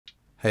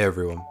Hey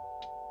everyone,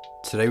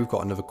 today we've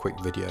got another quick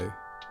video.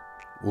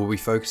 We'll be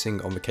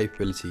focusing on the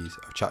capabilities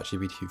of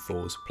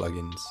ChatGPT-4's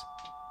plugins,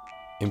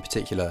 in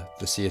particular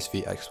the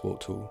CSV export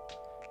tool.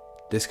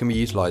 This can be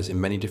utilised in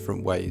many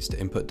different ways to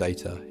input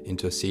data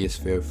into a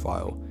CSV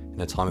file in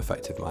a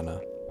time-effective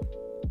manner.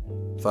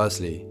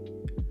 Firstly,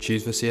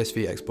 choose the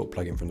CSV export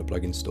plugin from the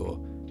plugin store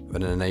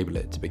and then enable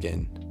it to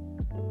begin.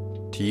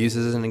 To use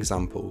this as an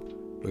example,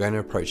 we're going to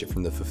approach it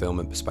from the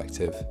fulfillment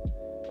perspective.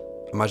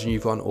 Imagine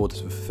you've got an order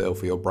to fulfill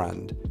for your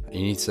brand and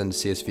you need to send a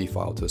CSV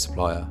file to a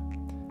supplier.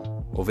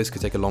 Well, this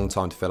could take a long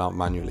time to fill out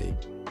manually,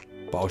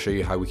 but I'll show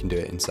you how we can do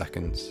it in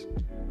seconds.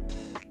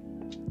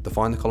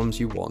 Define the columns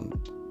you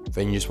want,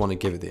 then you just want to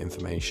give it the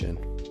information.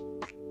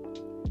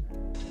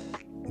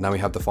 Now we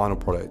have the final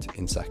product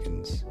in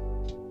seconds.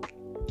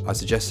 I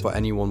suggest for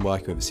anyone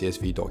working with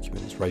CSV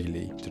documents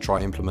regularly to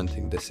try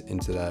implementing this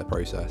into their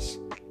process.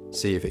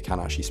 See if it can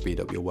actually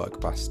speed up your work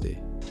capacity.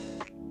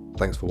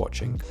 Thanks for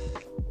watching.